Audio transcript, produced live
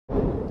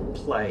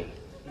Play.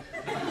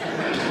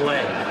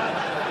 Play.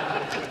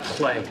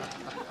 Play.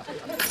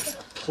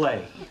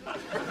 Play.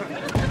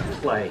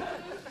 Play.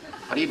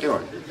 What are you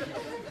doing?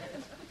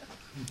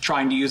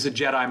 Trying to use a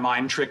Jedi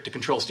mind trick to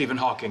control Stephen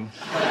Hawking.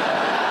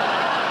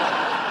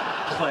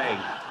 Play.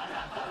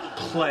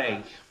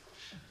 Play.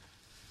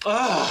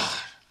 Ugh.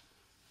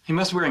 He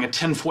must be wearing a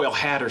tinfoil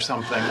hat or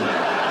something.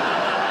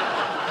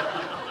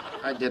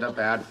 I did a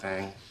bad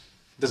thing.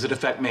 Does it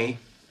affect me?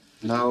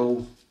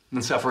 No.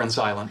 Then suffer in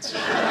silence.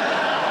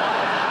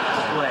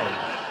 Play.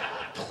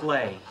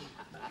 Play.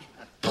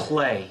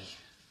 Play.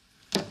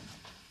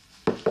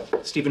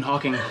 Stephen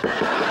Hawking. Stephen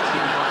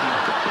Hawking.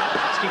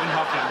 Stephen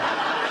Hawking.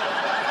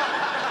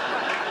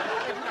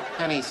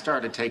 Penny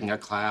started taking a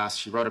class.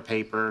 She wrote a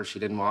paper. She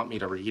didn't want me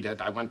to read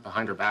it. I went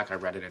behind her back. I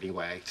read it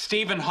anyway.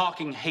 Stephen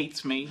Hawking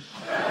hates me.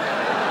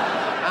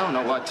 I don't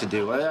know what to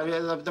do.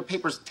 The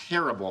paper's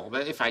terrible.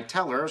 But if I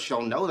tell her,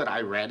 she'll know that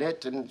I read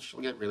it, and she'll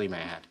get really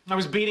mad. I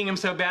was beating him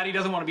so bad he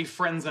doesn't want to be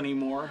friends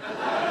anymore.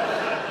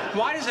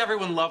 Why does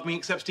everyone love me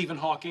except Stephen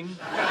Hawking?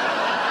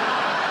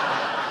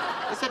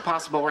 Is it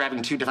possible we're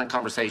having two different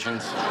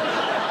conversations?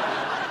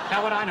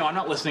 How would I know? I'm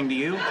not listening to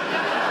you.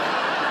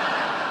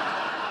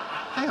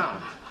 Hang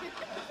on.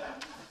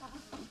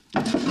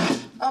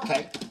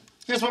 Okay,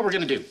 here's what we're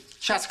gonna do.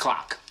 Chess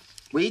clock.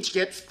 We each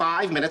get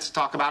 5 minutes to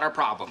talk about our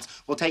problems.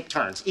 We'll take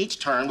turns. Each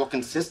turn will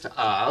consist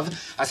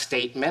of a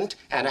statement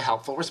and a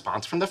helpful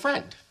response from the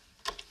friend.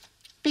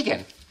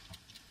 Begin.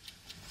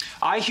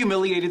 I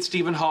humiliated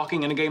Stephen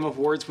Hawking in a game of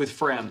words with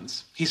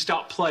friends. He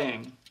stopped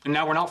playing, and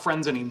now we're not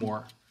friends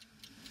anymore.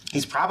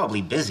 He's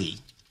probably busy.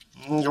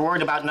 You're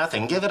worried about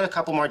nothing. Give it a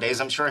couple more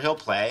days. I'm sure he'll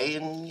play,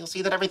 and you'll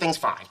see that everything's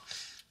fine.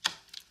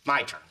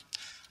 My turn.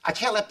 I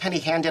can't let Penny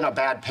hand in a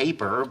bad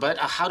paper, but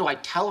how do I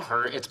tell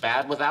her it's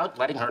bad without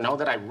letting her know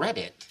that I read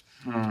it?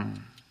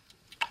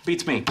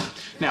 Beats me.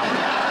 Now,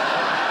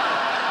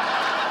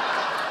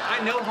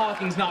 I know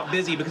Hawking's not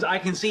busy because I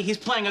can see he's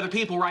playing other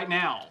people right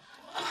now.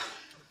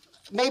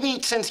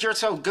 Maybe since you're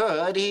so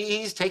good,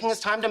 he's taking his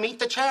time to meet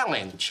the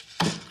challenge.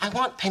 I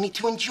want Penny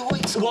to enjoy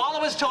it.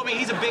 Wallace told me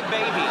he's a big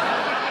baby.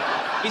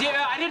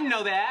 I didn't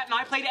know that, and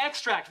I played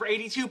Extract for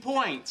 82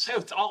 points. Oh,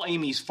 it's all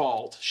Amy's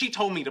fault. She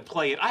told me to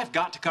play it. I've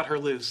got to cut her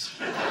loose.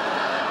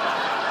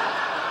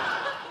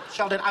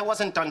 Sheldon, I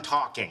wasn't done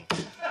talking.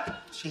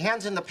 She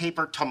hands in the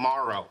paper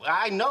tomorrow.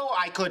 I know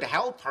I could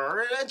help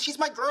her, and she's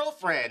my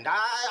girlfriend.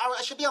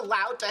 I should be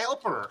allowed to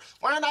help her.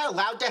 Why aren't I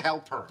allowed to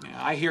help her? Yeah,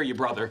 I hear you,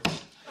 brother.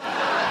 No.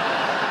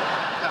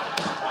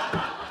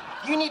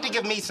 You need to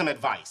give me some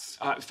advice.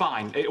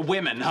 Fine.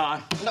 Women,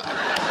 huh? No.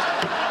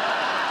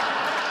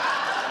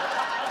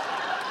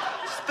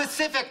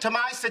 Specific to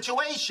my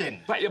situation.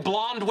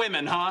 Blonde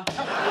women, huh?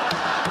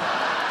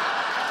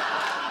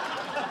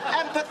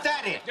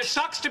 Empathetic. It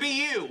sucks to be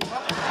you.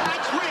 I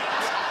quit.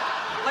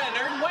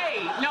 Leonard,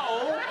 wait.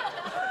 No.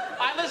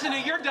 I listen to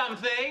your dumb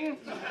thing.